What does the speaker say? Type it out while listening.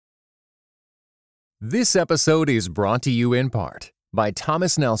This episode is brought to you in part by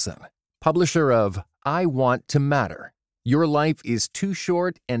Thomas Nelson, publisher of I Want to Matter. Your life is too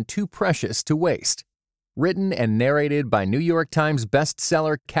short and too precious to waste. Written and narrated by New York Times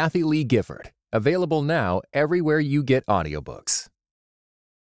bestseller Kathy Lee Gifford. Available now everywhere you get audiobooks.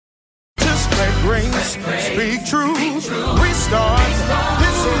 To spread grace, speak truth, restart.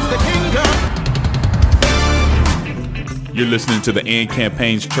 This is the kingdom. You're listening to the AND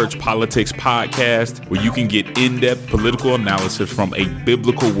Campaign's Church Politics Podcast, where you can get in-depth political analysis from a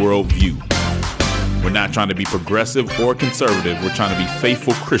biblical worldview. We're not trying to be progressive or conservative. We're trying to be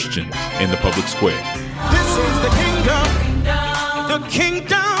faithful Christians in the public square. This is the kingdom. The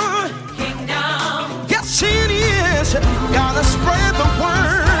kingdom. Yes, it is. Gotta spread the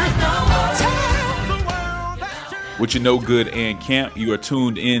word. Tell the world that With your no good and camp, you are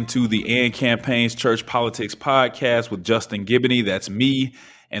tuned into the AND Campaign's Church Politics Podcast with Justin Giboney. That's me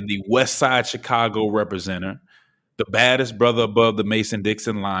and the West Side Chicago representative, the baddest brother above the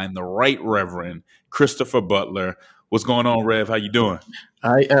Mason-Dixon line, the Right Reverend Christopher Butler. What's going on, Rev? How you doing?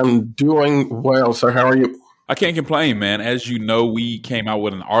 I am doing well, sir. How are you? I can't complain, man. As you know, we came out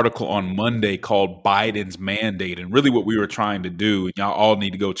with an article on Monday called Biden's Mandate. And really what we were trying to do, and y'all all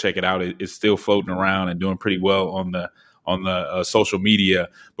need to go check it out. It's still floating around and doing pretty well on the social media.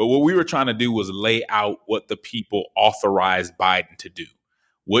 But what we were trying to do was lay out what the people authorized Biden to do.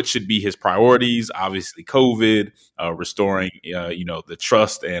 What should be his priorities? Obviously, COVID, restoring, the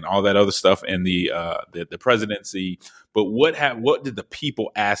trust and all that other stuff in the presidency. But what did the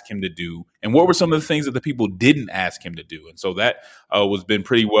people ask him to do? And what were some of the things that the people didn't ask him to do? And so that was been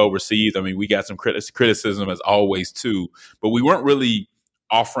pretty well received. I mean, we got some criticism as always, too. But we weren't really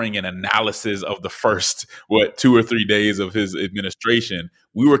offering an analysis of the first, 2 or 3 days of his administration.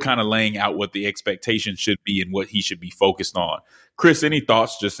 We were kind of laying out what the expectation should be and what he should be focused on. Chris, any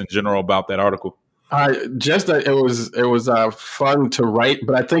thoughts just in general about that article? Just that it was fun to write,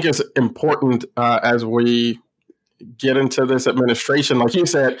 but I think it's important as we get into this administration. Like you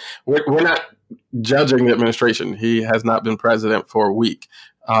said, we're not judging the administration. He has not been president for a week.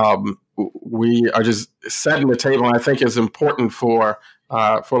 We are just setting the table, and I think it's important for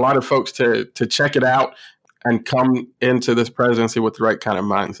a lot of folks to check it out and come into this presidency with the right kind of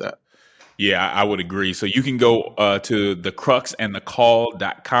mindset. Yeah, I would agree. So you can go to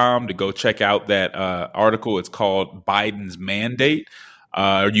thecruxandthecall.com to go check out that article. It's called Biden's Mandate.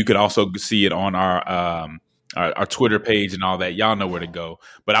 You could also see it on our Twitter page and all that. Y'all know where to go.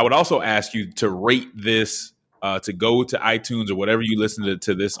 But I would also ask you to rate this, to go to iTunes or whatever you listen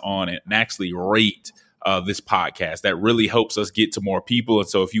to this on and actually rate this podcast. That really helps us get to more people. And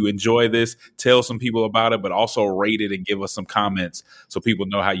so if you enjoy this, tell some people about it, but also rate it and give us some comments so people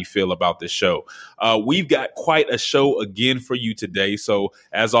know how you feel about this show. We've got quite a show again for you today. So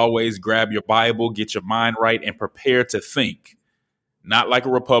as always, grab your Bible, get your mind right, and prepare to think. Not like a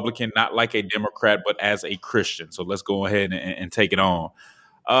Republican, not like a Democrat, but as a Christian. So let's go ahead and take it on.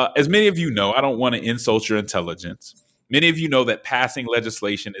 As many of you know, I don't want to insult your intelligence. Many of you know that passing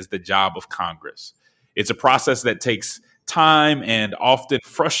legislation is the job of Congress. It's a process that takes time and often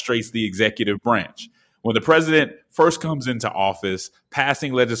frustrates the executive branch. When the president first comes into office,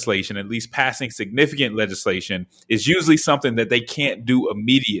 passing legislation, at least passing significant legislation, is usually something that they can't do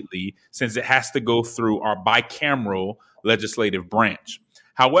immediately since it has to go through our bicameral legislative branch.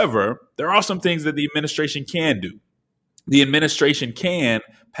 However, there are some things that the administration can do. The administration can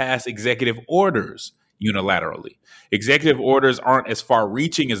pass executive orders unilaterally. Executive orders aren't as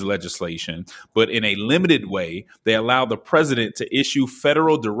far-reaching as legislation, but in a limited way, they allow the president to issue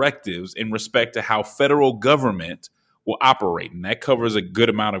federal directives in respect to how federal government will operate, and that covers a good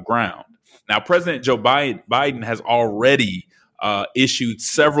amount of ground. Now, President Joe Biden has already issued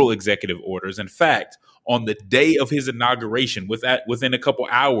several executive orders. In fact, on the day of his inauguration, within a couple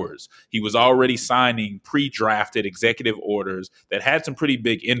hours, he was already signing pre-drafted executive orders that had some pretty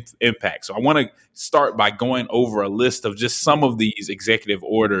big impact. So I want to start by going over a list of just some of these executive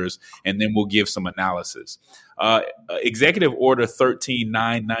orders, and then we'll give some analysis. Executive Order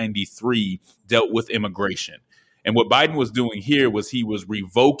 13993 dealt with immigration. And what Biden was doing here was he was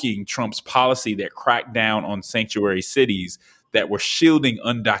revoking Trump's policy that cracked down on sanctuary cities that were shielding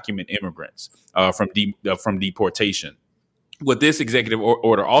undocumented immigrants from deportation. What this executive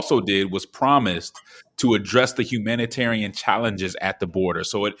order also did was promised to address the humanitarian challenges at the border.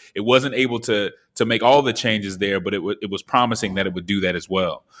 So it wasn't able to make all the changes there, but it was promising that it would do that as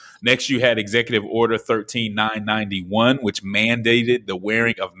well. Next, you had Executive Order 13991, which mandated the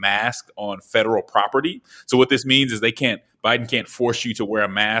wearing of masks on federal property. So what this means is they can't Biden can't force you to wear a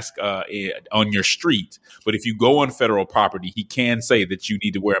mask on your street. But if you go on federal property, he can say that you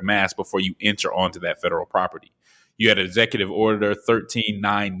need to wear a mask before you enter onto that federal property. You had Executive Order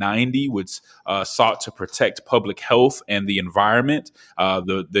 13990, which sought to protect public health and the environment.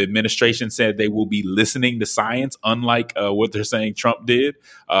 The administration said they will be listening to science, unlike what they're saying Trump did.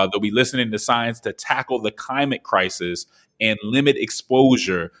 They'll be listening to science to tackle the climate crisis and limit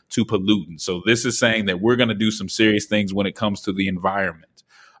exposure to pollutants. So this is saying that we're going to do some serious things when it comes to the environment.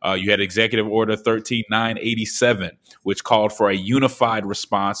 You had Executive Order 13987, which called for a unified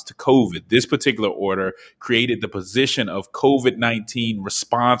response to COVID. This particular order created the position of COVID-19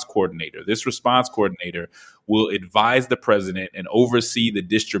 response coordinator. This response coordinator will advise the president and oversee the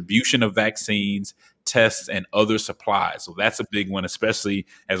distribution of vaccines, tests, and other supplies. So that's a big one, especially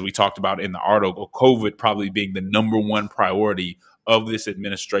as we talked about in the article, COVID probably being the number one priority of this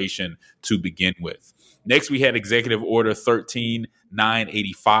administration to begin with. Next, we had Executive Order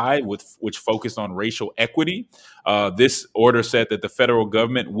 13985, which focused on racial equity. This order said that the federal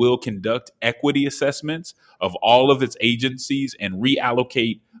government will conduct equity assessments of all of its agencies and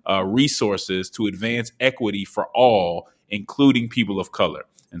reallocate resources to advance equity for all, including people of color.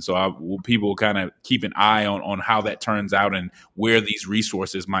 And so people kind of keep an eye on how that turns out and where these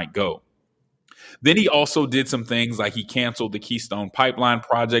resources might go. Then he also did some things like he canceled the Keystone Pipeline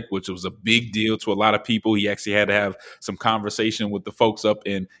project, which was a big deal to a lot of people. He actually had to have some conversation with the folks up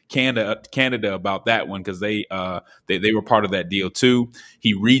in Canada about that one because they were part of that deal too.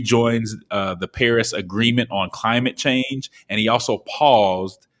 He rejoins the Paris Agreement on climate change, and he also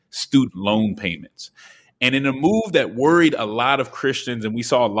paused student loan payments. And in a move that worried a lot of Christians, and we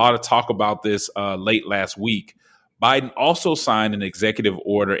saw a lot of talk about this late last week, Biden also signed an executive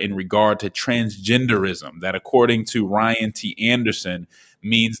order in regard to transgenderism that, according to Ryan T. Anderson,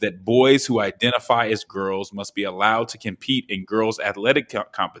 means that boys who identify as girls must be allowed to compete in girls' athletic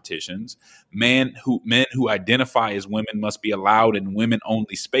competitions. Men who identify as women must be allowed in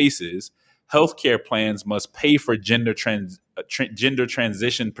women-only spaces. Healthcare plans must pay for gender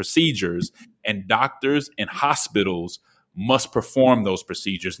transition procedures, and doctors and hospitals must perform those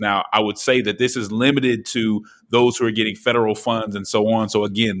procedures. Now, I would say that this is limited to those who are getting federal funds and so on. So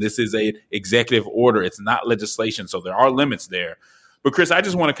again, this is an executive order. It's not legislation. So there are limits there. But Chris, I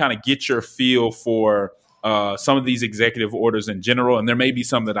just want to kind of get your feel for some of these executive orders in general. And there may be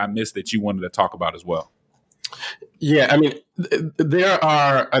some that I missed that you wanted to talk about as well. Yeah, I mean, there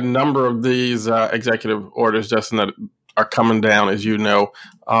are a number of these executive orders, Justin, that are coming down, as you know.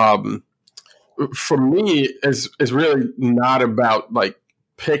 For me, it's really not about like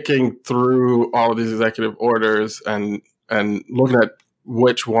picking through all of these executive orders and looking at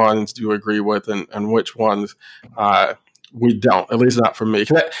which ones do you agree with and which ones we don't, at least not for me.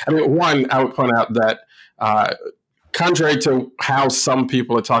 One, I would point out that contrary to how some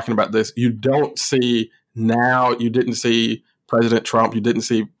people are talking about this, you didn't see President Trump, you didn't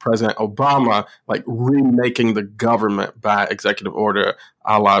see President Obama like remaking the government by executive order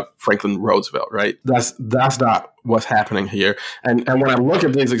a la Franklin Roosevelt, right? That's not what's happening here. And when I look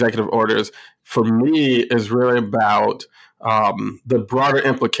at these executive orders, for me, is really about the broader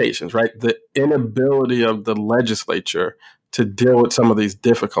implications, right? The inability of the legislature to deal with some of these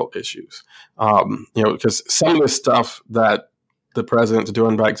difficult issues. Because some of the stuff that the president's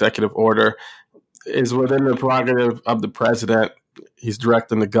doing by executive order is within the prerogative of the president. He's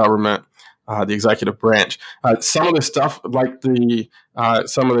directing the government, the executive branch. Some of the stuff, like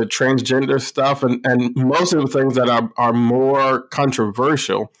some of the transgender stuff, and most of the things that are more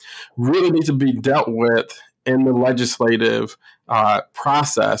controversial, really need to be dealt with in the legislative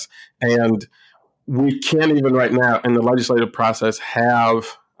process. And we can't even right now in the legislative process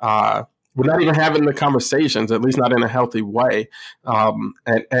have. We're not even having the conversations, at least not in a healthy way.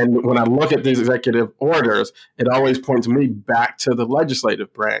 And when I look at these executive orders, it always points me back to the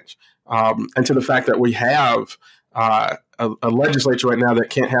legislative branch and to the fact that we have a legislature right now that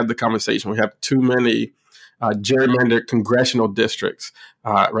can't have the conversation. We have too many gerrymandered congressional districts,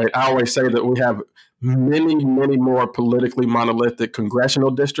 right? I always say that we have many, many more politically monolithic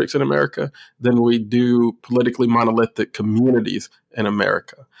congressional districts in America than we do politically monolithic communities in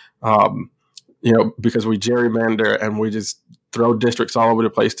America. Because we gerrymander and we just throw districts all over the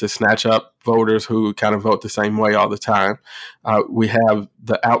place to snatch up voters who kind of vote the same way all the time. We have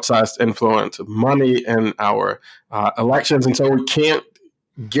the outsized influence of money in our elections. And so we can't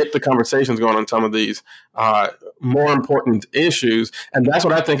get the conversations going on some of these more important issues. And that's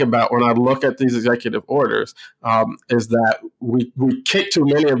what I think about when I look at these executive orders, is that we kick too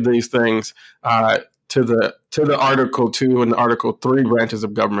many of these things to the Article 2 and the Article 3 branches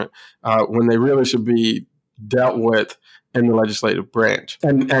of government when they really should be dealt with in the legislative branch.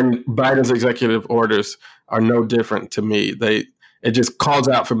 And Biden's executive orders are no different to me. It just calls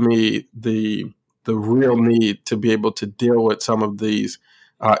out for me the real need to be able to deal with some of these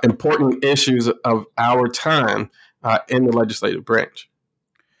important issues of our time in the legislative branch.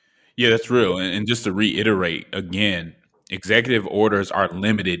 Yeah, that's real. And just to reiterate again, executive orders are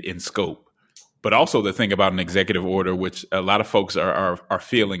limited in scope. But also the thing about an executive order, which a lot of folks are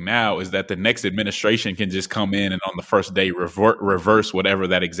feeling now, is that the next administration can just come in and on the first day reverse whatever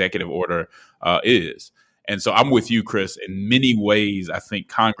that executive order is. And so I'm with you, Chris. In many ways, I think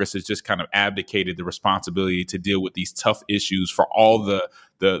Congress has just kind of abdicated the responsibility to deal with these tough issues for all the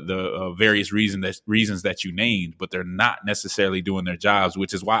various reasons that you named, but they're not necessarily doing their jobs,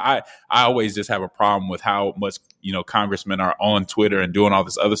 which is why I always just have a problem with how much, congressmen are on Twitter and doing all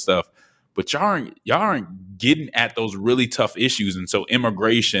this other stuff. But y'all aren't getting at those really tough issues. And so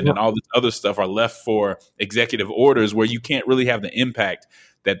immigration and all this other stuff are left for executive orders where you can't really have the impact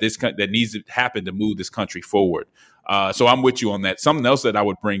that that needs to happen to move this country forward. So I'm with you on that. Something else that I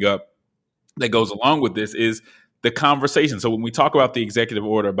would bring up that goes along with this is the conversation. So when we talk about the executive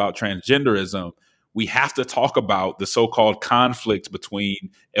order about transgenderism, we have to talk about the so-called conflict between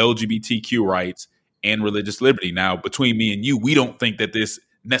LGBTQ rights and religious liberty. Now, between me and you, we don't think that this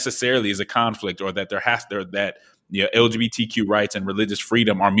necessarily is a conflict, or that LGBTQ rights and religious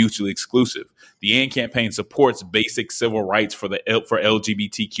freedom are mutually exclusive. The AND campaign supports basic civil rights for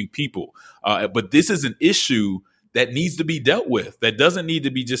LGBTQ people, but this is an issue that needs to be dealt with. That doesn't need to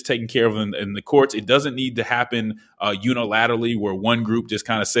be just taken care of in the courts. It doesn't need to happen unilaterally, where one group just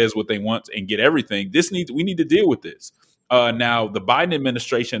kind of says what they want and get everything. We need to deal with this. Now, the Biden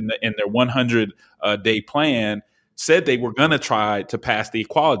administration in their 100-day plan said they were going to try to pass the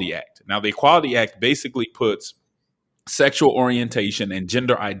Equality Act. Now, the Equality Act basically puts sexual orientation and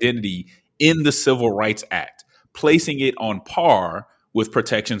gender identity in the Civil Rights Act, placing it on par with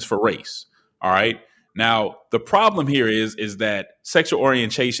protections for race. All right. Now, the problem here is that sexual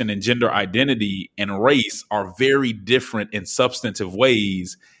orientation and gender identity and race are very different in substantive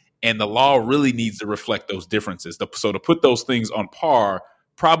ways, and the law really needs to reflect those differences. So to put those things on par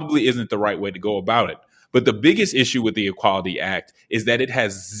probably isn't the right way to go about it. But the biggest issue with the Equality Act is that it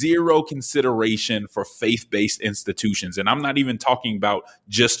has zero consideration for faith-based institutions. And I'm not even talking about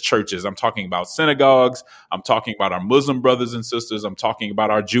just churches. I'm talking about synagogues. I'm talking about our Muslim brothers and sisters. I'm talking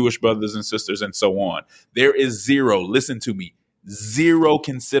about our Jewish brothers and sisters, and so on. There is listen to me, zero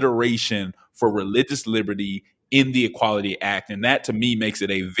consideration for religious liberty in the Equality Act. And that, to me, makes it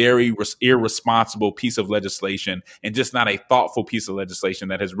a very irresponsible piece of legislation, and just not a thoughtful piece of legislation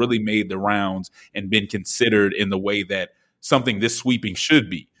that has really made the rounds and been considered in the way that something this sweeping should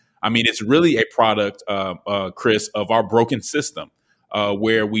be. I mean, it's really a product, Chris, of our broken system,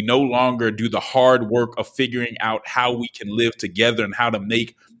 where we no longer do the hard work of figuring out how we can live together and how to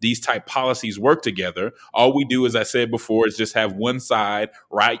make these type policies work together. All we do, as I said before, is just have one side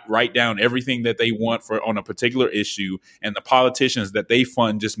write down everything that they want on a particular issue, and the politicians that they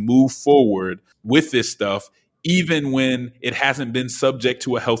fund just move forward with this stuff, even when it hasn't been subject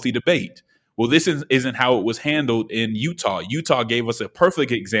to a healthy debate. Well, this isn't how it was handled in Utah. Utah gave us a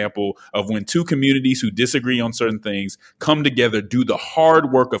perfect example of when two communities who disagree on certain things come together, do the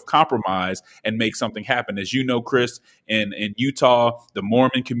hard work of compromise, and make something happen. As you know, Chris, in Utah, the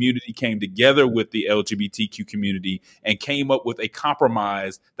Mormon community came together with the LGBTQ community and came up with a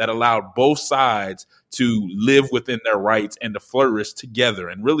compromise that allowed both sides to live within their rights and to flourish together.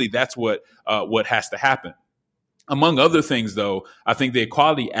 And really, that's what has to happen. Among other things, though, I think the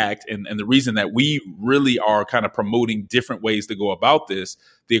Equality Act and the reason that we really are kind of promoting different ways to go about this,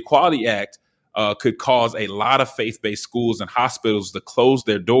 the Equality Act could cause a lot of faith-based schools and hospitals to close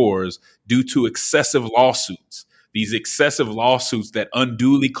their doors due to excessive lawsuits. These excessive lawsuits that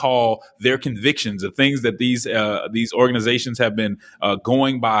unduly call their convictions, the things that these organizations have been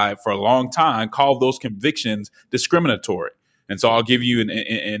going by for a long time, call those convictions discriminatory. And so I'll give you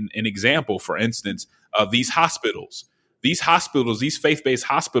an example. For instance, these hospitals, these faith-based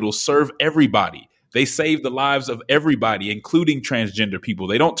hospitals serve everybody. They save the lives of everybody, including transgender people.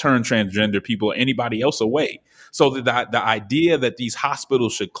 They don't turn transgender people or anybody else away. So the idea that these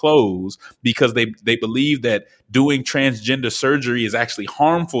hospitals should close because they believe that doing transgender surgery is actually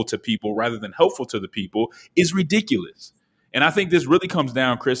harmful to people rather than helpful to the people is ridiculous. And I think this really comes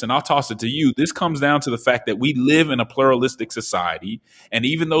down, Chris, and I'll toss it to you. This comes down to the fact that we live in a pluralistic society. And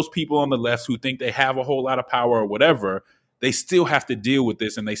even those people on the left who think they have a whole lot of power or whatever, they still have to deal with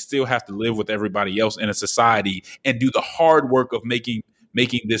this, and they still have to live with everybody else in a society and do the hard work of making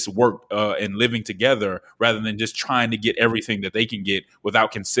making this work and living together rather than just trying to get everything that they can get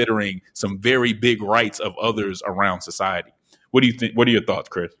without considering some very big rights of others around society. What do you think? What are your thoughts,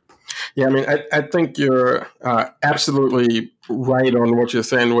 Chris? Yeah, I mean, I think you're absolutely right on what you're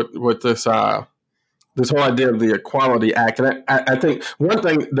saying with this this whole idea of the Equality Act. And I think one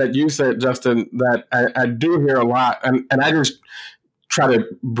thing that you said, Justin, that I do hear a lot, and I just try to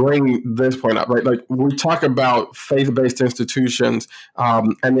bring this point up, right? Like, we talk about faith-based institutions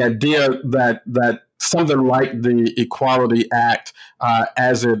and the idea that something like the Equality Act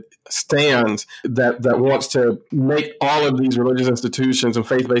as it stands, that wants to make all of these religious institutions and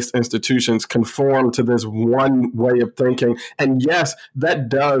faith-based institutions conform to this one way of thinking. And yes, that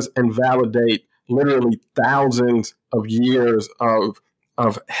does invalidate literally thousands of years of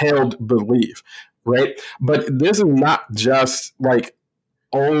held belief, right? But this is not just like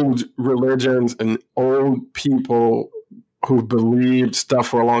old religions and old people who've believed stuff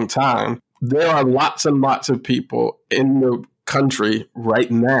for a long time. There are lots and lots of people in the country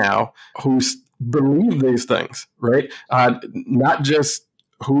right now who believe these things, right? Not just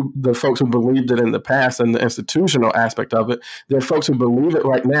the folks who believed it in the past and the institutional aspect of it. There are folks who believe it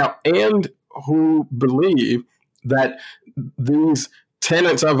right now and who believe that these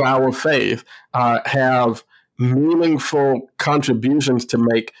tenets of our faith have meaningful contributions to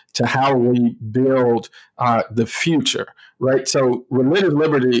make to how we build the future, right? So religious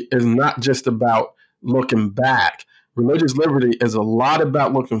liberty is not just about looking back. Religious liberty is a lot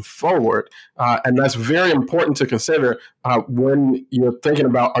about looking forward, and that's very important to consider when you're thinking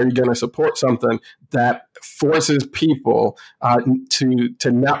about, are you going to support something that forces people to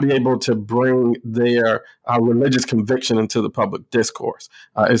not be able to bring their religious conviction into the public discourse.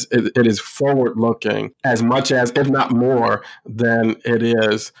 It is forward-looking as much as, if not more, than it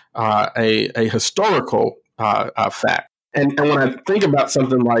is a historical fact. And when I think about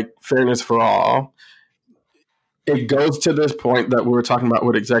something like fairness for all, it goes to this point that we were talking about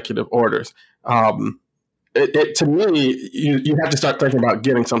with executive orders. To me, you have to start thinking about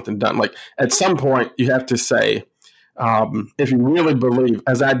getting something done. Like, at some point, you have to say, if you really believe,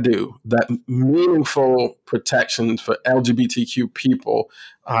 as I do, that meaningful protections for LGBTQ people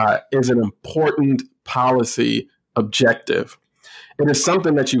is an important policy objective, it is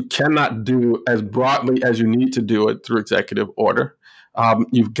something that you cannot do as broadly as you need to do it through executive order.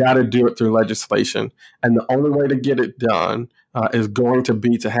 You've got to do it through legislation. And the only way to get it done is going to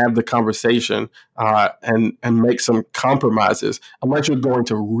be to have the conversation and make some compromises, unless you're going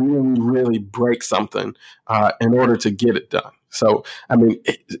to really, really break something in order to get it done. So, I mean,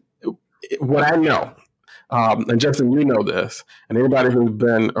 what I know, and Justin, you know this, and anybody who's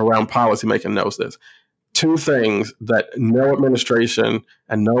been around policymaking knows this, two things that no administration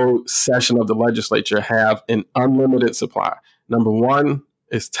and no session of the legislature have in unlimited supply. Number one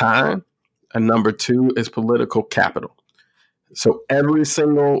is time, and number two is political capital. So every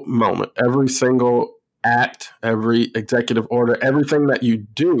single moment, every single act, every executive order, everything that you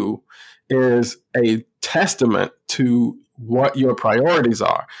do is a testament to what your priorities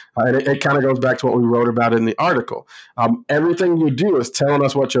are. And it kind of goes back to what we wrote about in the article. Everything you do is telling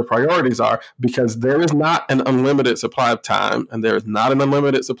us what your priorities are, because there is not an unlimited supply of time and there is not an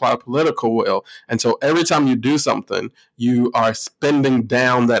unlimited supply of political will. And so every time you do something, you are spending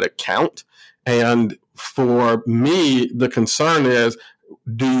down that account. And for me, the concern is,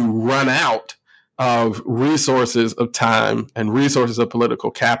 do you run out of resources of time and resources of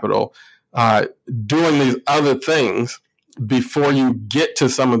political capital doing these other things before you get to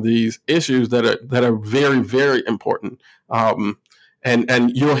some of these issues that are very, very important.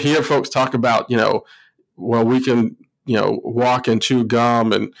 And you'll hear folks talk about, well, we can, walk and chew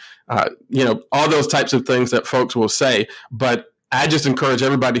gum and, all those types of things that folks will say. But I just encourage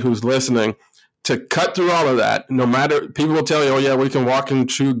everybody who's listening to cut through all of that. No matter, people will tell you, oh yeah, we can walk and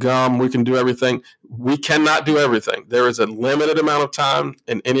chew gum, we can do everything. We cannot do everything. There is a limited amount of time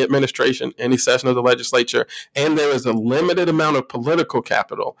in any administration, any session of the legislature, and there is a limited amount of political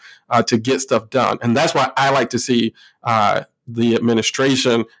capital to get stuff done. And that's why I like to see the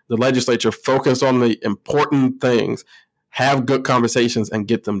administration, the legislature, focus on the important things, have good conversations, and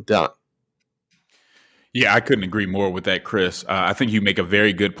get them done. Yeah, I couldn't agree more with that, Chris. I think you make a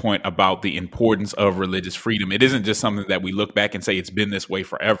very good point about the importance of religious freedom. It isn't just something that we look back and say it's been this way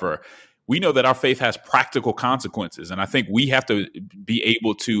forever. We know that our faith has practical consequences, and I think we have to be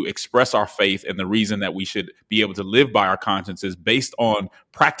able to express our faith and the reason that we should be able to live by our consciences based on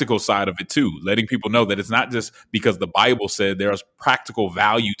practical side of it too, letting people know that it's not just because the Bible said. There's practical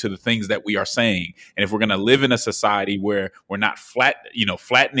value to the things that we are saying. And if we're going to live in a society where we're not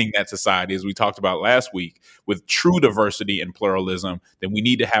flattening that society, as we talked about last week, with true diversity and pluralism, then we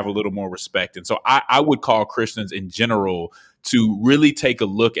need to have a little more respect. And so I would call Christians in general to really take a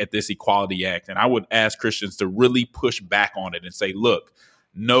look at this Equality Act. And I would ask Christians to really push back on it and say, look,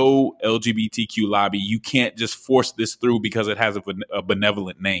 no LGBTQ lobby, you can't just force this through because it has a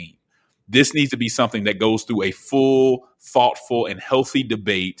benevolent name. This needs to be something that goes through a full, thoughtful, and healthy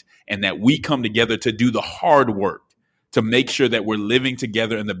debate, and that we come together to do the hard work to make sure that we're living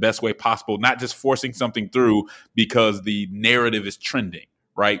together in the best way possible, not just forcing something through because the narrative is trending,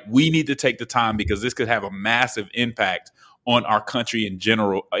 right? We need to take the time because this could have a massive impact on our country in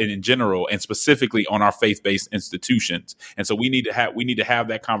general, and specifically on our faith-based institutions. And so we need to have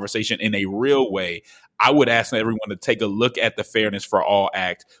that conversation in a real way. I would ask everyone to take a look at the Fairness for All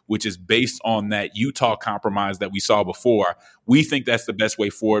Act, which is based on that Utah compromise that we saw before. We think that's the best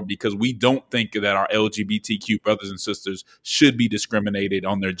way forward because we don't think that our LGBTQ brothers and sisters should be discriminated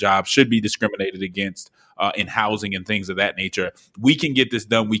on their jobs, should be discriminated against in housing and things of that nature. We can get this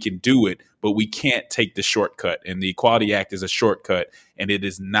done. We can do it, but we can't take the shortcut. And the Equality Act is a shortcut, and it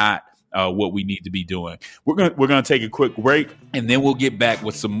is not what we need to be doing. We're going to take a quick break, and then we'll get back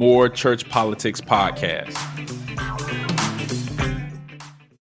with some more Church Politics Podcast.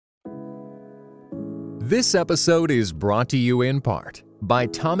 This episode is brought to you in part by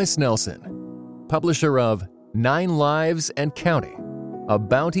Thomas Nelson, publisher of 9 Lives and Counting, A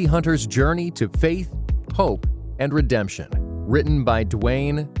Bounty Hunter's Journey to Faith, Hope, and Redemption, written by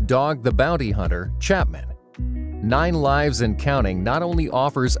Dwayne "Dog the Bounty Hunter" Chapman. 9 Lives and Counting not only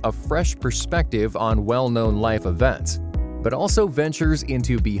offers a fresh perspective on well-known life events, but also ventures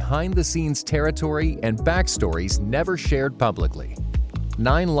into behind-the-scenes territory and backstories never shared publicly.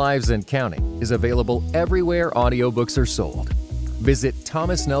 9 Lives and Counting is available everywhere audiobooks are sold. Visit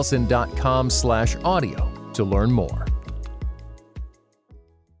thomasnelson.com/audio to learn more.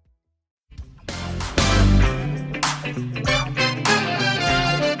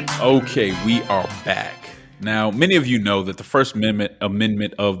 Okay, we are back. Now, many of you know that the First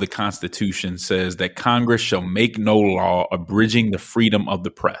Amendment of the Constitution says that Congress shall make no law abridging the freedom of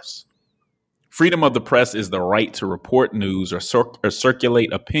the press. Freedom of the press is the right to report news or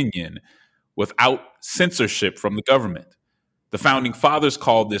circulate opinion without censorship from the government. The Founding Fathers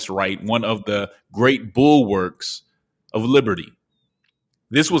called this right one of the great bulwarks of liberty.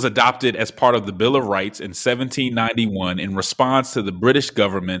 This was adopted as part of the Bill of Rights in 1791 in response to the British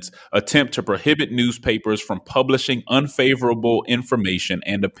government's attempt to prohibit newspapers from publishing unfavorable information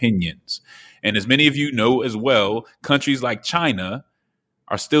and opinions. And as many of you know as well, countries like China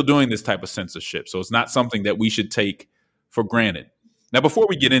are still doing this type of censorship. So it's not something that we should take for granted. Now, before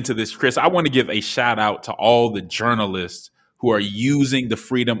we get into this, Chris, I want to give a shout out to all the journalists who are using the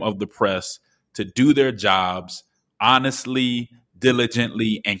freedom of the press to do their jobs honestly,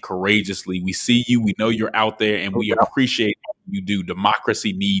 diligently, and courageously. We see you, we know you're out there, and we appreciate what you do.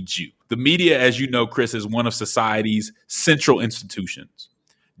 Democracy needs you. The media, as you know, Chris, is one of society's central institutions.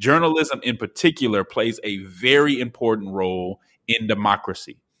 Journalism in particular plays a very important role in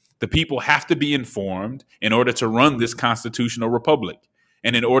democracy. The people have to be informed in order to run this constitutional republic.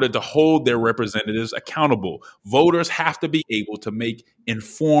 And in order to hold their representatives accountable, voters have to be able to make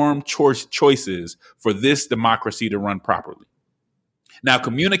informed choices for this democracy to run properly. Now,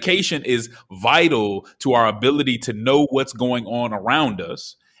 communication is vital to our ability to know what's going on around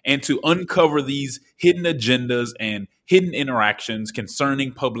us and to uncover these hidden agendas and hidden interactions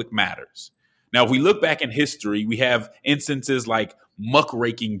concerning public matters. Now, if we look back in history, we have instances like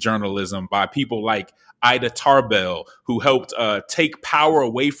muckraking journalism by people like Ida Tarbell, who helped take power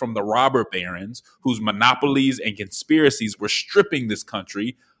away from the robber barons whose monopolies and conspiracies were stripping this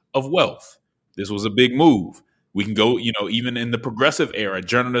country of wealth. This was a big move. We can go, even in the progressive era,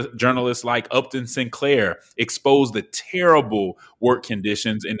 journalists like Upton Sinclair exposed the terrible work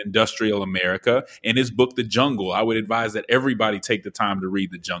conditions in industrial America in his book, The Jungle. I would advise that everybody take the time to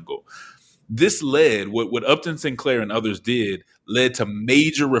read The Jungle. This led, what Upton Sinclair and others did, led to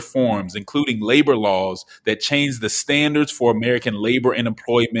major reforms, including labor laws that changed the standards for American labor and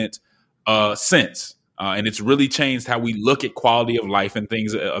employment since. And it's really changed how we look at quality of life and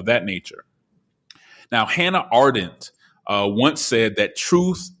things of that nature. Now, Hannah Arendt once said that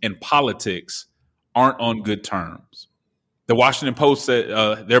truth and politics aren't on good terms. The Washington Post said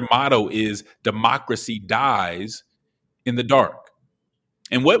their motto is democracy dies in the dark.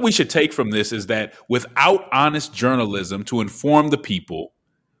 And what we should take from this is that without honest journalism to inform the people,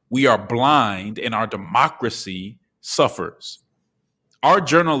 we are blind and our democracy suffers. Our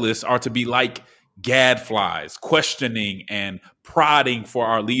journalists are to be like gadflies, questioning and prodding for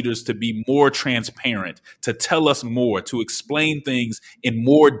our leaders to be more transparent, to tell us more, to explain things in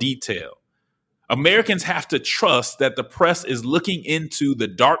more detail. Americans have to trust that the press is looking into the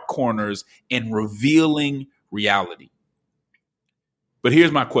dark corners and revealing reality. But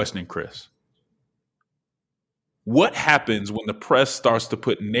here's my question, Chris. What happens when the press starts to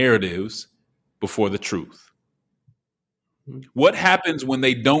put narratives before the truth? What happens when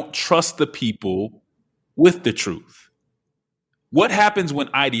they don't trust the people with the truth? What happens when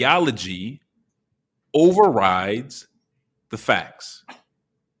ideology overrides the facts?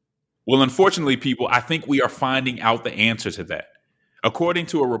 Well, unfortunately, people, I think we are finding out the answer to that. According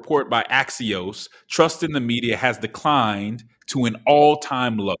to a report by Axios, trust in the media has declined to an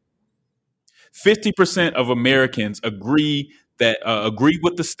all-time low. 50% of Americans agree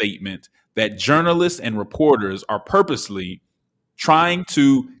with the statement that journalists and reporters are purposely trying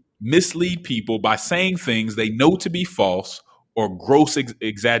to mislead people by saying things they know to be false or gross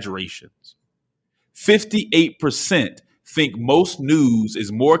exaggerations. 58% think most news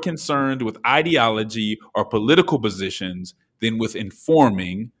is more concerned with ideology or political positions than with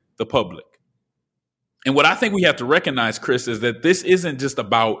informing the public. And what I think we have to recognize, Chris, is that this isn't just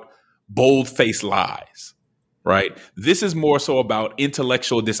about bold-faced lies, right? This is more so about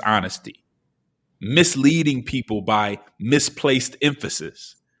intellectual dishonesty, misleading people by misplaced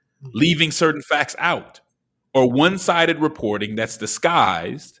emphasis, leaving certain facts out, or one-sided reporting that's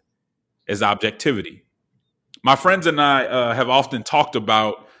disguised as objectivity. My friends and I have often talked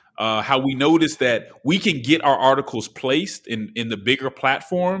about how we notice that we can get our articles placed in the bigger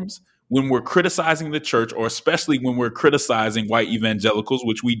platforms when we're criticizing the church, or especially when we're criticizing white evangelicals,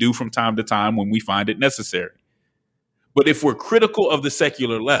 which we do from time to time when we find it necessary. But if we're critical of the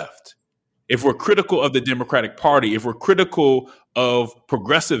secular left, if we're critical of the Democratic Party, if we're critical of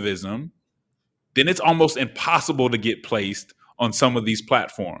progressivism, then it's almost impossible to get placed on some of these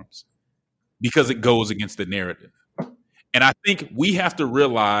platforms because it goes against the narrative. And I think we have to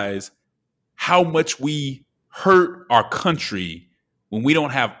realize how much we hurt our country when we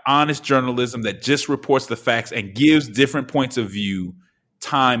don't have honest journalism that just reports the facts and gives different points of view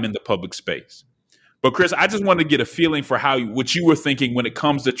time in the public space. But Chris, I just wanted to get a feeling for what you were thinking when it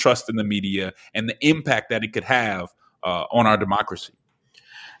comes to trust in the media and the impact that it could have on our democracy.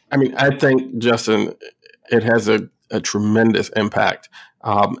 I mean, I think, Justin, it has a tremendous impact.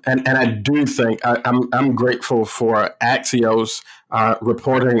 And I do think I'm grateful for Axios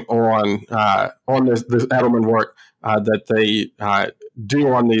reporting on this Edelman work that they do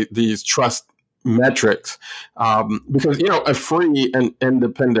on these trust metrics, because a free and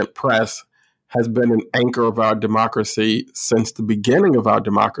independent press has been an anchor of our democracy since the beginning of our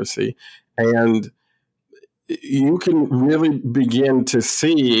democracy, and you can really begin to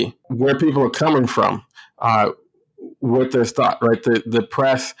see where people are coming from with this thought, right? The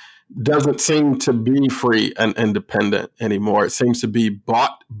press doesn't seem to be free and independent anymore. It seems to be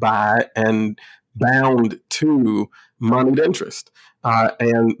bought by and bound to moneyed interest.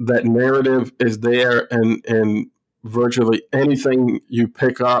 And that narrative is there in virtually anything you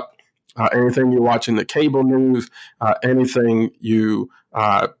pick up, anything you watch in the cable news, anything you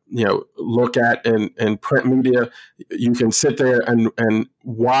look at in print media. You can sit there and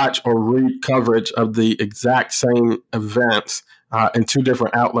watch or read coverage of the exact same events in two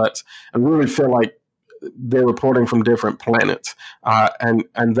different outlets and really feel like they're reporting from different planets.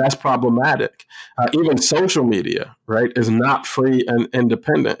 And that's problematic. Even social media, right, is not free and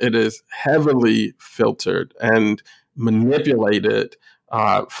independent. It is heavily filtered and manipulated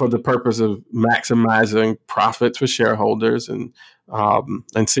for the purpose of maximizing profits for shareholders and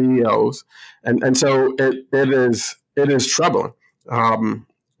CEOs, and so it is troubling.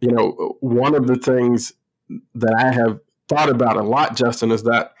 One of the things that I have thought about a lot, Justin, is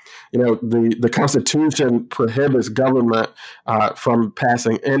that the Constitution prohibits government from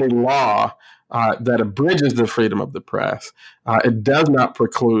passing any law that abridges the freedom of the press. It does not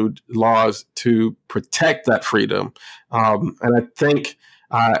preclude laws to protect that freedom, and I think.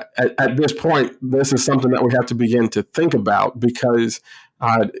 At this point, this is something that we have to begin to think about because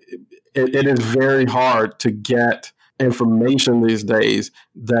it is very hard to get information these days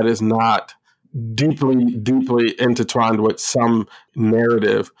that is not deeply, deeply intertwined with some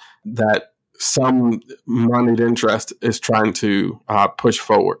narrative that some moneyed interest is trying to push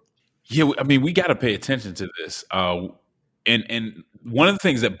forward. Yeah, I mean, we got to pay attention to this. And one of the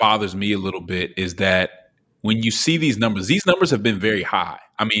things that bothers me a little bit is that when you see these numbers have been very high.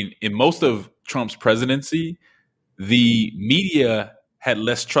 I mean, in most of Trump's presidency, the media had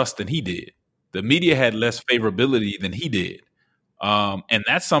less trust than he did. The media had less favorability than he did. And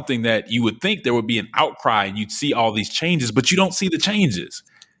that's something that you would think there would be an outcry and you'd see all these changes, but you don't see the changes.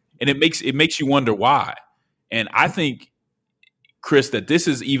 And it makes you wonder why. And I think, Chris, that this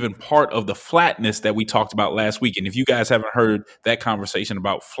is even part of the flatness that we talked about last week. And if you guys haven't heard that conversation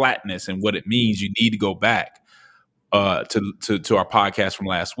about flatness and what it means, you need to go back to our podcast from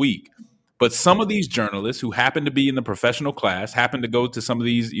last week. But some of these journalists who happen to be in the professional class, happen to go to some of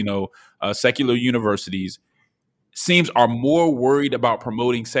these, secular universities, are more worried about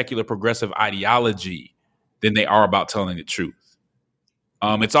promoting secular progressive ideology than they are about telling the truth.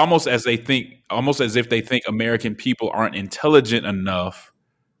 It's almost as if they think American people aren't intelligent enough,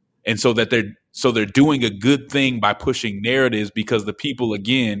 and so they're doing a good thing by pushing narratives because the people,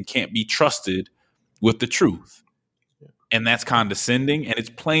 again, can't be trusted with the truth. And that's condescending, and it's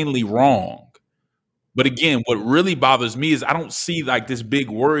plainly wrong. But again, what really bothers me is I don't see like this big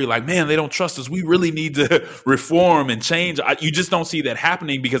worry, like, man, they don't trust us. We really need to reform and change. You just don't see that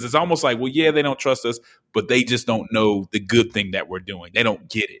happening because it's almost like, well, yeah, they don't trust us, but they just don't know the good thing that we're doing. They don't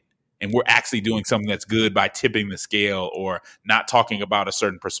get it. And we're actually doing something that's good by tipping the scale or not talking about a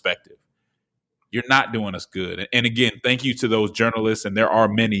certain perspective. You're not doing us good. And again, thank you to those journalists. And there are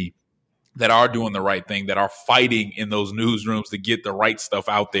many that are doing the right thing, that are fighting in those newsrooms to get the right stuff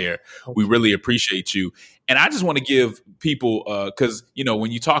out there. We really appreciate you. And I just want to give people, because,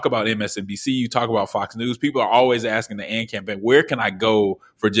 when you talk about MSNBC, you talk about Fox News, people are always asking the AND campaign, where can I go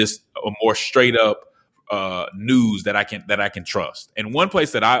for just a more straight up news that I can trust? And one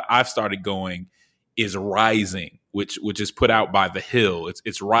place that I've started going is Rising, which is put out by The Hill.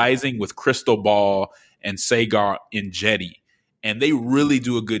 It's Rising with Crystal Ball and Sagar Enjeti. And they really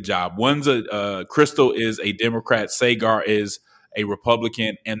do a good job. Crystal is a Democrat, Sagar is a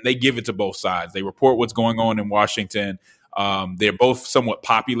Republican, and they give it to both sides. They report what's going on in Washington. They're both somewhat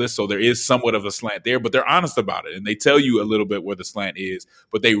populist, so there is somewhat of a slant there, but they're honest about it. And they tell you a little bit where the slant is,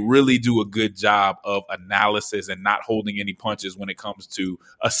 but they really do a good job of analysis and not holding any punches when it comes to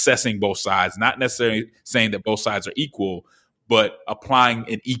assessing both sides, not necessarily saying that both sides are equal, but applying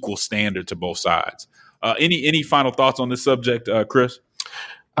an equal standard to both sides. Any final thoughts on this subject, Chris?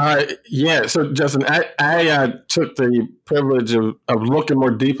 Yeah. So, Justin, I took the privilege of looking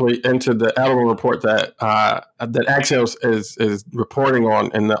more deeply into the Edelman report that Axios is reporting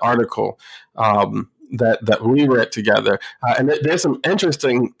on in the article that we read together. And there's some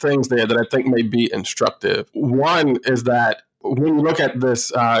interesting things there that I think may be instructive. One is that when you look at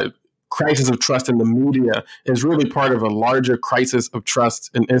this crisis of trust in the media is really part of a larger crisis of trust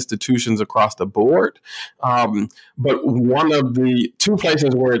in institutions across the board. But one of the two places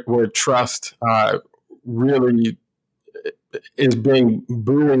where trust really is being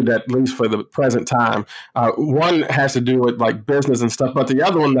buoyed, at least for the present time. One has to do with like business and stuff, but the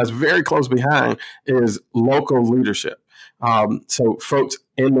other one that's very close behind is local leadership. So folks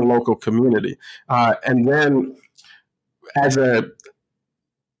in the local community. And then as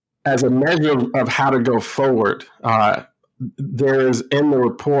a measure of how to go forward, there is in the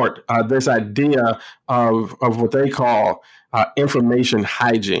report this idea of what they call information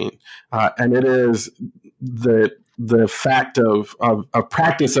hygiene, and it is the fact of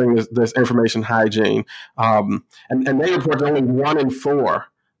practicing this information hygiene, and they report that only 1 in 4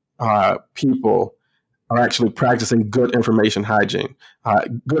 people are actually practicing good information hygiene.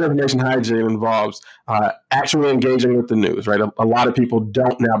 Good information hygiene involves actually engaging with the news, right? A lot of people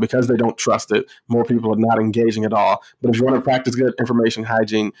don't now because they don't trust it. More people are not engaging at all. But if you want to practice good information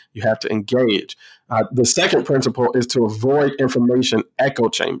hygiene, you have to engage. The second principle is to avoid information echo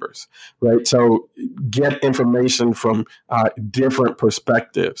chambers, right? So get information from different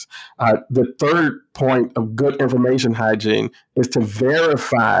perspectives. The third point of good information hygiene is to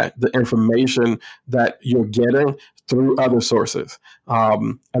verify the information that you're getting through other sources.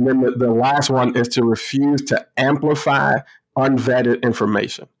 And then the last one is to refuse to amplify unvetted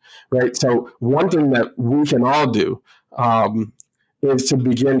information, right? So one thing that we can all do is to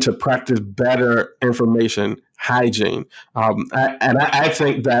begin to practice better information hygiene. I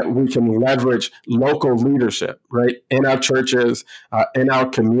think that we can leverage local leadership, right, in our churches, in our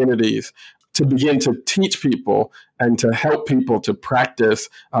communities, to begin to teach people and to help people to practice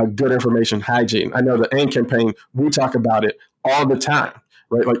good information hygiene. I know the AIM campaign, we talk about it all the time,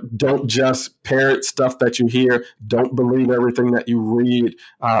 right? Like, don't just parrot stuff that you hear. Don't believe everything that you read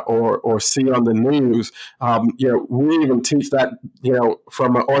or see on the news. We even teach that,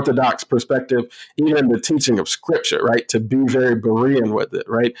 from an Orthodox perspective, even the teaching of Scripture, right? To be very Berean with it,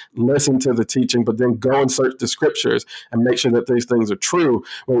 right? Listen to the teaching, but then go and search the Scriptures and make sure that these things are true.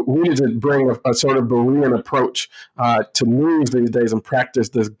 Well, we need to bring a sort of Berean approach to news these days and practice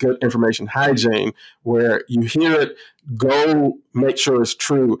this good information hygiene, where you hear it, go make sure it's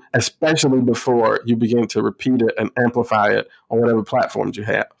true, especially before you begin to repeat it and amplify it on whatever platforms you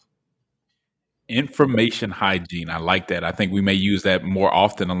have. Information hygiene. I like that. I think we may use that more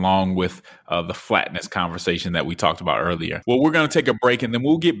often along with the flatness conversation that we talked about earlier. Well, we're going to take a break and then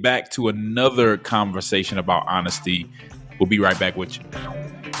we'll get back to another conversation about honesty. We'll be right back with you.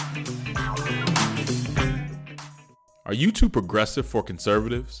 Are you too progressive for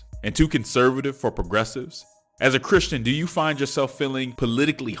conservatives and too conservative for progressives? As a Christian, do you find yourself feeling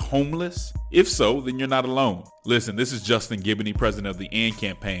politically homeless? If so, then you're not alone. Listen, this is Justin Giboney, president of the AND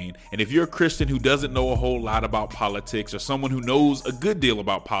campaign. And if you're a Christian who doesn't know a whole lot about politics or someone who knows a good deal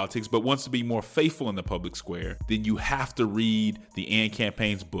about politics but wants to be more faithful in the public square, then you have to read the AND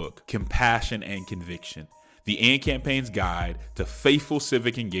campaign's book, Compassion and Conviction. The AND campaign's guide to faithful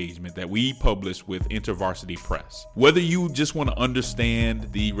civic engagement that we published with InterVarsity Press. Whether you just want to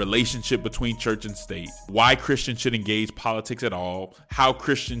understand the relationship between church and state, why Christians should engage politics at all, how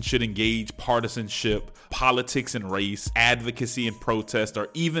Christians should engage partisanship, politics and race, advocacy and protest, or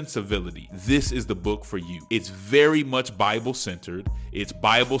even civility, this is the book for you. It's very much Bible-centered. It's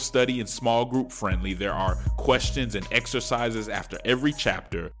Bible study and small group friendly. There are questions and exercises after every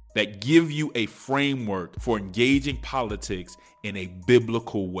chapter that give you a framework for engaging politics in a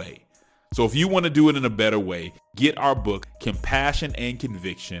biblical way. So if you want to do it in a better way, get our book, Compassion and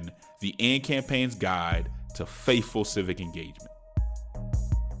Conviction, the AND campaign's guide to faithful civic engagement.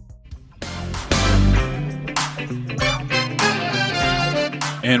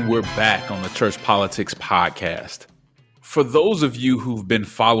 And we're back on the Church Politics Podcast. For those of you who've been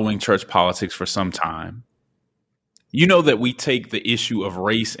following church politics for some time, you know that we take the issue of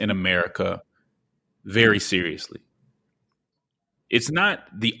race in America very seriously. It's not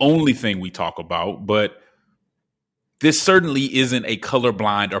the only thing we talk about, but this certainly isn't a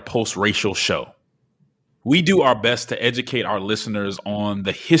colorblind or post-racial show. We do our best to educate our listeners on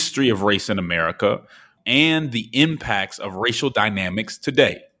the history of race in America and the impacts of racial dynamics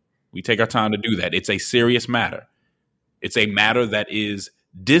today. We take our time to do that. It's a serious matter. It's a matter that is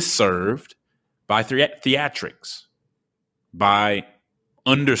disserved by theatrics, by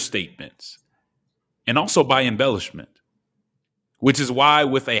understatements, and also by embellishment, which is why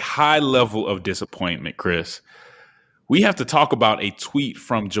with a high level of disappointment, Chris, we have to talk about a tweet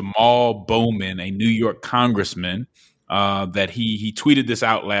from Jamal Bowman, a New York congressman, that he tweeted this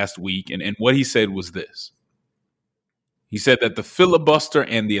out last week. And what he said was this. He said that the filibuster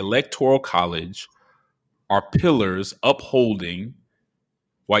and the Electoral College are pillars upholding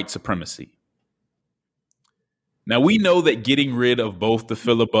white supremacy. Now, we know that getting rid of both the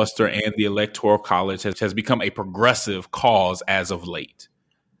filibuster and the Electoral College has become a progressive cause as of late.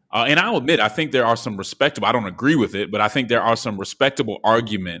 And I'll admit, I think there are some respectable, I don't agree with it, but I think there are some respectable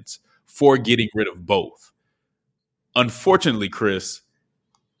arguments for getting rid of both. Unfortunately, Chris,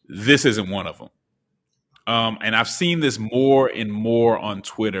 this isn't one of them. And I've seen this more and more on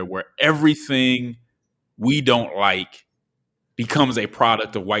Twitter where everything we don't like becomes a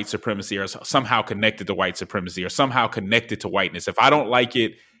product of white supremacy or somehow connected to white supremacy or somehow connected to whiteness. If I don't like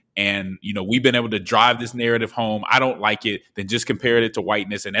it and, we've been able to drive this narrative home, I don't like it, then just compare it to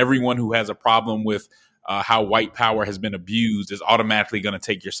whiteness. And everyone who has a problem with how white power has been abused is automatically going to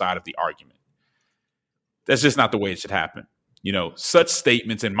take your side of the argument. That's just not the way it should happen. Such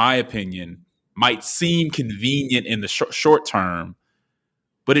statements, in my opinion, might seem convenient in the short term,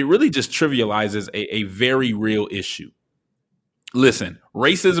 but it really just trivializes a very real issue. Listen,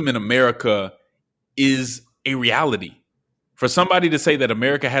 racism in America is a reality. For somebody to say that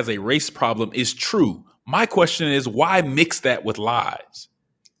America has a race problem is true. My question is, why mix that with lies?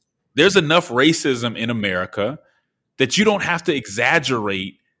 There's enough racism in America that you don't have to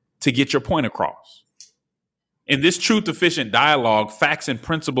exaggerate to get your point across. In this truth-efficient dialogue, facts and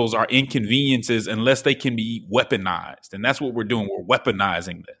principles are inconveniences unless they can be weaponized. And that's what we're doing. We're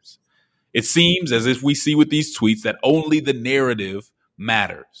weaponizing this. It seems as if we see with these tweets that only the narrative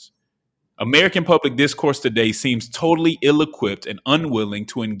matters. American public discourse today seems totally ill-equipped and unwilling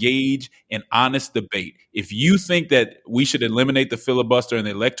to engage in honest debate. If you think that we should eliminate the filibuster and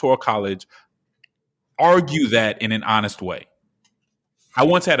the Electoral College, argue that in an honest way. I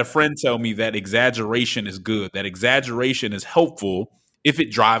once had a friend tell me that exaggeration is good, that exaggeration is helpful if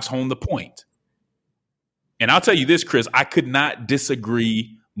it drives home the point. And I'll tell you this, Chris, I could not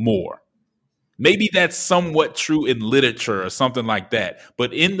disagree more. Maybe that's somewhat true in literature or something like that.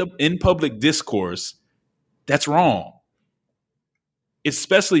 But in public discourse, that's wrong. It's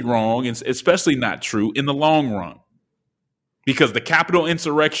especially wrong and especially not true in the long run. Because the Capitol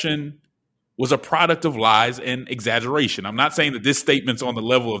insurrection was a product of lies and exaggeration. I'm not saying that this statement's on the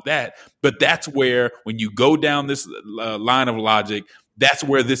level of that, but that's where, when you go down this line of logic, that's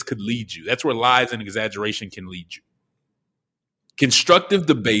where this could lead you. That's where lies and exaggeration can lead you. Constructive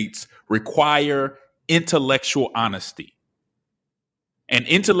debates require intellectual honesty. And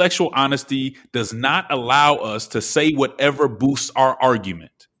intellectual honesty does not allow us to say whatever boosts our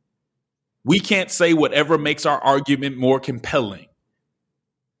argument. We can't say whatever makes our argument more compelling.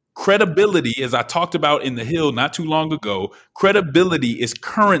 Credibility, as I talked about in The Hill not too long ago, credibility is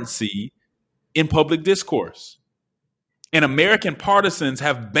currency in public discourse. And American partisans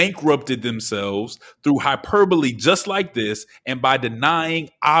have bankrupted themselves through hyperbole just like this and by denying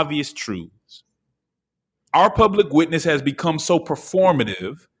obvious truths. Our public witness has become so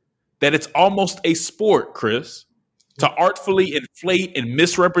performative that it's almost a sport, Chris, to artfully inflate and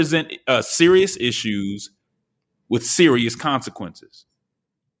misrepresent serious issues with serious consequences.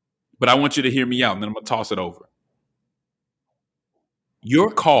 But I want you to hear me out, and then I'm going to toss it over.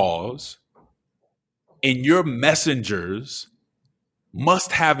 Your cause and your messengers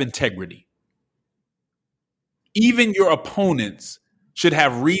must have integrity. Even your opponents should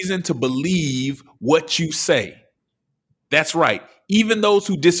have reason to believe what you say. That's right. Even those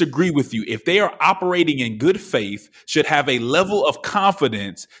who disagree with you, if they are operating in good faith, should have a level of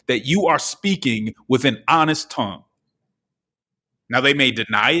confidence that you are speaking with an honest tongue. Now, they may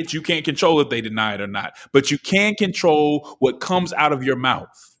deny it. You can't control if they deny it or not, but you can control what comes out of your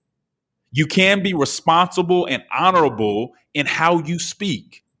mouth. You can be responsible and honorable in how you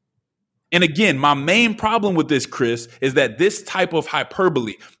speak. And again, my main problem with this, Chris, is that this type of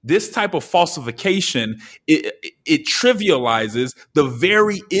hyperbole, this type of falsification, it trivializes the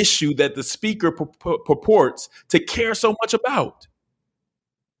very issue that the speaker purports to care so much about.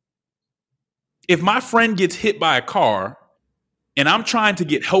 If my friend gets hit by a car and I'm trying to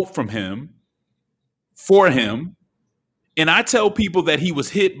get help from him, for him, and I tell people that he was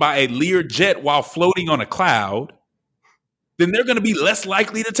hit by a Lear jet while floating on a cloud, then they're going to be less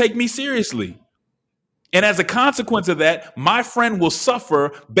likely to take me seriously. And as a consequence of that, my friend will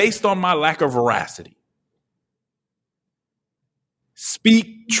suffer based on my lack of veracity.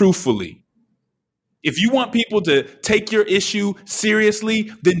 Speak truthfully. If you want people to take your issue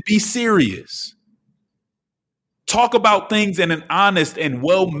seriously, then be serious. Talk about things in an honest and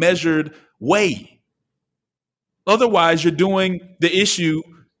well-measured way. Otherwise, you're doing the issue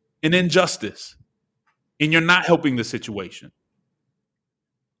an injustice. And you're not helping the situation.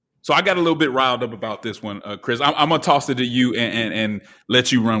 So I got a little bit riled up about this one, Chris. I'm going to toss it to you and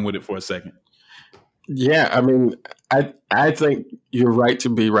let you run with it for a second. Yeah, I mean, I think you're right to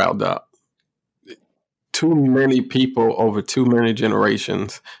be riled up. Too many people over too many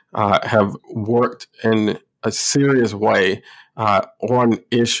generations have worked in a serious way on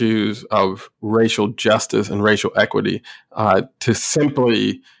issues of racial justice and racial equity to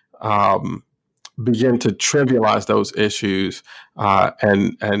simply begin to trivialize those issues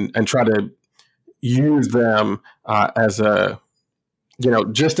and try to use them as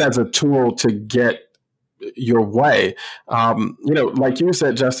just as a tool to get your way. Like you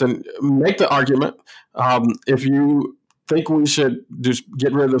said, Justin, make the argument. If you think we should just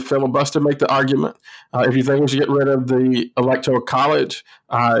get rid of the filibuster, make the argument. If you think we should get rid of the Electoral College,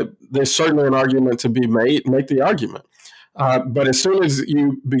 there's certainly an argument to be made. Make the argument. But as soon as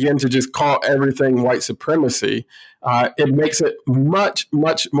you begin to just call everything white supremacy, it makes it much,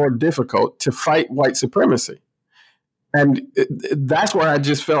 much more difficult to fight white supremacy. And that's where I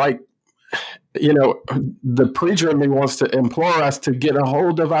just feel like, the preacher in me wants to implore us to get a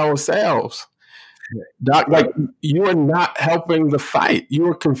hold of ourselves. Doc, like, you are not helping the fight. You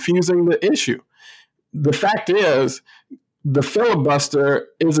are confusing the issue. The fact is, the filibuster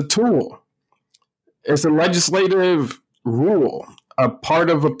is a tool. It's a legislative rule, a part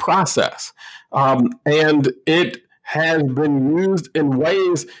of a process. And it has been used in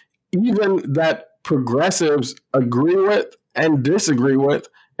ways even that progressives agree with and disagree with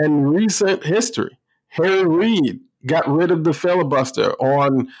in recent history. Harry Reid got rid of the filibuster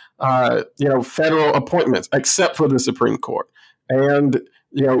on federal appointments, except for the Supreme Court. And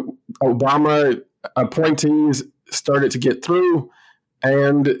Obama appointees started to get through,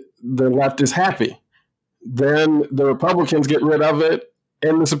 and the left is happy. Then the Republicans get rid of it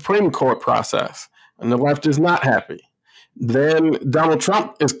in the Supreme Court process, and the left is not happy. Then Donald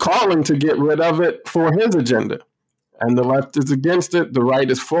Trump is calling to get rid of it for his agenda, and the left is against it. The right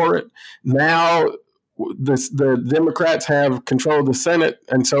is for it. Now the Democrats have control of the Senate,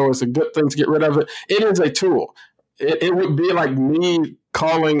 and so it's a good thing to get rid of it. It is a tool. It would be like me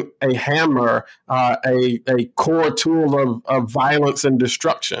calling a hammer a core tool of violence and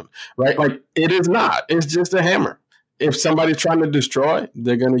destruction, right? Like, it is not. It's just a hammer. If somebody's trying to destroy,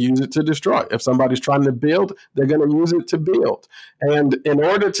 they're going to use it to destroy. If somebody's trying to build, they're going to use it to build. And in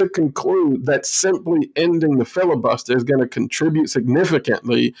order to conclude that simply ending the filibuster is going to contribute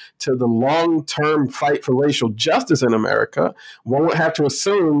significantly to the long-term fight for racial justice in America, one would have to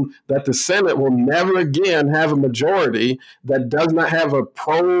assume that the Senate will never again have a majority that does not have a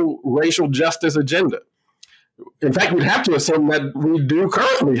pro-racial justice agenda. In fact, we'd have to assume that we do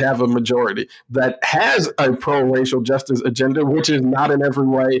currently have a majority that has a pro-racial justice agenda, which is not in every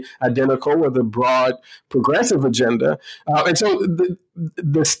way identical with a broad progressive agenda. And so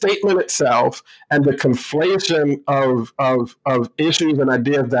the statement itself and the conflation of issues and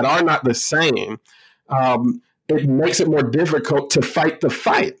ideas that are not the same, it makes it more difficult to fight the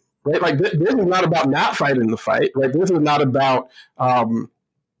fight, right? Like, this is not about not fighting the fight, right? This is not about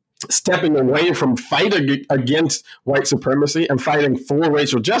stepping away from fighting against white supremacy and fighting for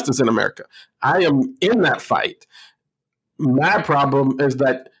racial justice in America. I am in that fight. My problem is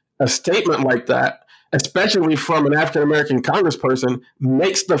that a statement like that, especially from an African-American congressperson,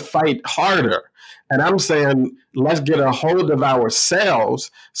 makes the fight harder. And I'm saying, let's get a hold of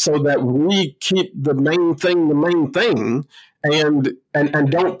ourselves so that we keep the main thing, and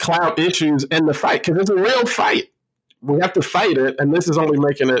don't cloud issues in the fight, because it's a real fight. We have to fight it, and this is only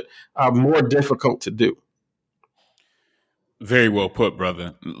making it more difficult to do. Very well put,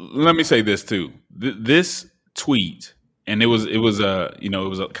 brother. Let me say this too. This tweet, and it was a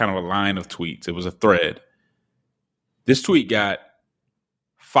kind of a line of tweets. It was a thread. This tweet got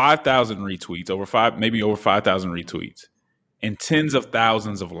 5,000 retweets, maybe over 5,000 retweets, and tens of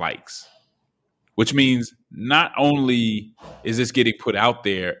thousands of likes. Which means not only is this getting put out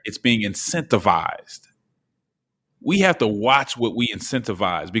there, it's being incentivized. We have to watch what we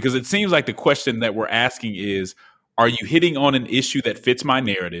incentivize, because it seems like the question that we're asking is, are you hitting on an issue that fits my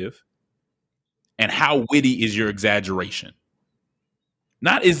narrative? And how witty is your exaggeration?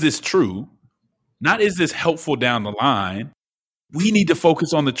 Not is this true? Not is this helpful down the line? We need to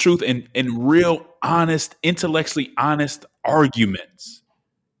focus on the truth and real honest, intellectually honest arguments.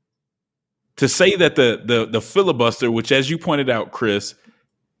 To say that the filibuster, which, as you pointed out, Chris,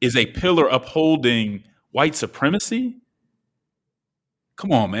 is a pillar upholding white supremacy?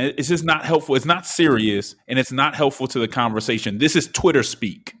 Come on, man. It's just not helpful. It's not serious, and it's not helpful to the conversation. This is Twitter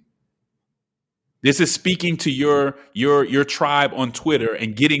speak. This is speaking to your tribe on Twitter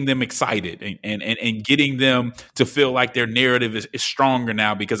and getting them excited and getting them to feel like their narrative is stronger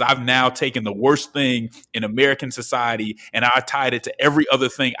now, because I've now taken the worst thing in American society and I tied it to every other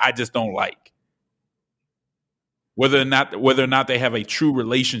thing I just don't like. Whether or not they have a true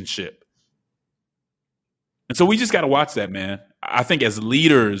relationship. And so we just got to watch that, man. I think as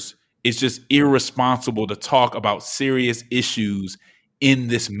leaders, it's just irresponsible to talk about serious issues in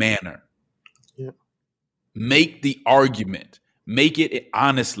this manner. Yeah. Make the argument. Make it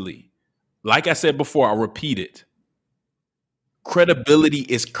honestly. Like I said before, I'll repeat it. Credibility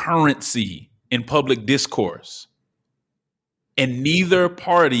is currency in public discourse. And neither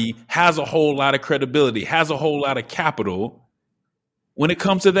party has a whole lot of credibility, has a whole lot of capital when it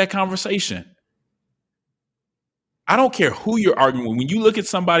comes to that conversation. I don't care who you're arguing with. When you look at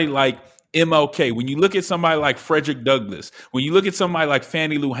somebody like MLK, when you look at somebody like Frederick Douglass, when you look at somebody like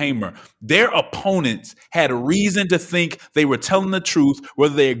Fannie Lou Hamer, their opponents had a reason to think they were telling the truth,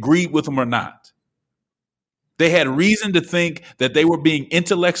 whether they agreed with them or not. They had reason to think that they were being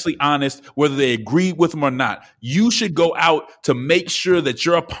intellectually honest, whether they agreed with them or not. You should go out to make sure that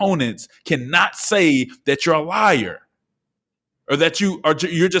your opponents cannot say that you're a liar or that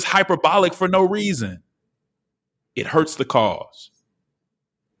you're just hyperbolic for no reason. It hurts the cause.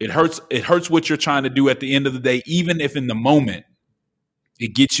 It hurts what you're trying to do at the end of the day, even if in the moment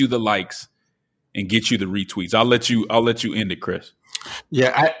it gets you the likes and gets you the retweets. I'll let you end it, Chris.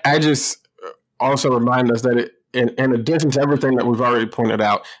 Yeah, I just also remind us that in addition to everything that we've already pointed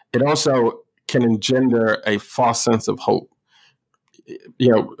out, it also can engender a false sense of hope.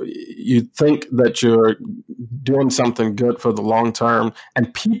 You think that you're doing something good for the long term,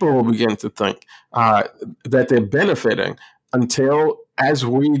 and people will begin to think that they're benefiting until, as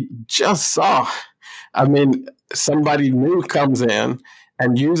we just saw, somebody new comes in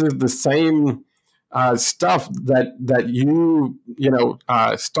and uses the same stuff that you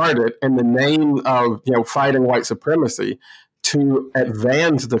started in the name of fighting white supremacy to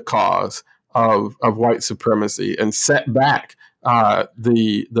advance the cause of white supremacy and set back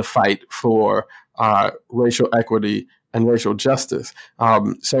the fight for racial equity and racial justice.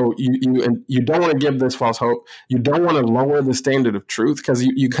 So you don't want to give this false hope. You don't want to lower the standard of truth, because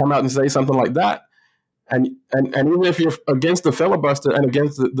you come out and say something like that. And even if you're against the filibuster and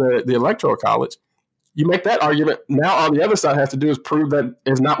against the Electoral College, you make that argument. Now all the other side has to do is prove that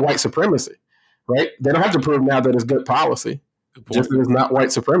it's not white supremacy, right? They don't have to prove now that it's good policy, just that it's not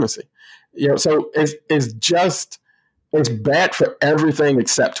white supremacy. So it's bad for everything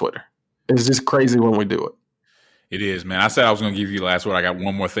except Twitter. It's just crazy when we do it. It is, man. I said I was going to give you the last word. I got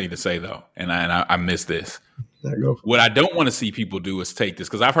one more thing to say, though, and I missed this. What I don't want to see people do is take this,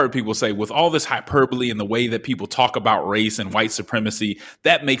 because I've heard people say, with all this hyperbole and the way that people talk about race and white supremacy,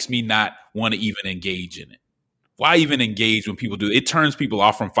 that makes me not want to even engage in it. Why even engage when people do it? It turns people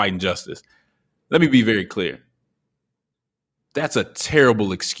off from fighting justice. Let me be very clear. That's a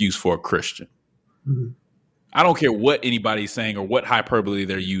terrible excuse for a Christian. Mm-hmm. I don't care what anybody's saying or what hyperbole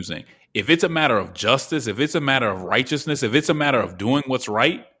they're using. If it's a matter of justice, if it's a matter of righteousness, if it's a matter of doing what's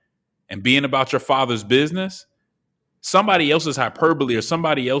right and being about your Father's business, somebody else's hyperbole or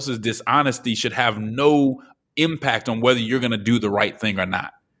somebody else's dishonesty should have no impact on whether you're going to do the right thing or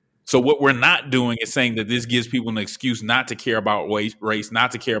not. So what we're not doing is saying that this gives people an excuse not to care about race,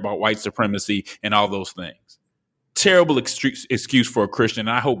 not to care about white supremacy and all those things. Terrible excuse for a Christian.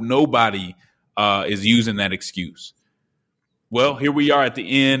 And I hope nobody is using that excuse. Well, here we are at the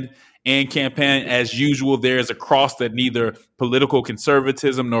end. And campaign, as usual, there is a cross that neither political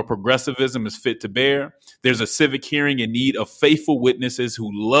conservatism nor progressivism is fit to bear. There's a civic hearing in need of faithful witnesses who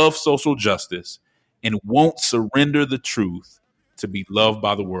love social justice and won't surrender the truth to be loved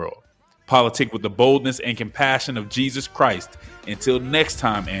by the world. Politic with the boldness and compassion of Jesus Christ. Until next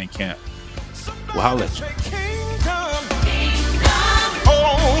time, Ann Camp. Well, I'll let you.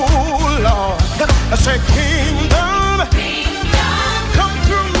 Oh, Lord. I say kingdom.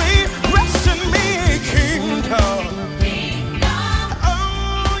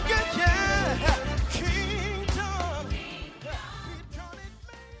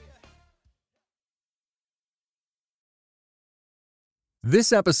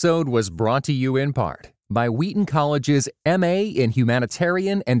 This episode was brought to you in part by Wheaton College's MA in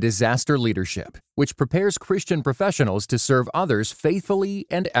Humanitarian and Disaster Leadership, which prepares Christian professionals to serve others faithfully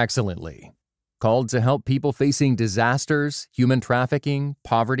and excellently. Called to help people facing disasters, human trafficking,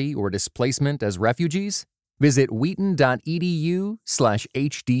 poverty, or displacement as refugees? Visit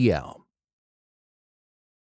wheaton.edu/HDL.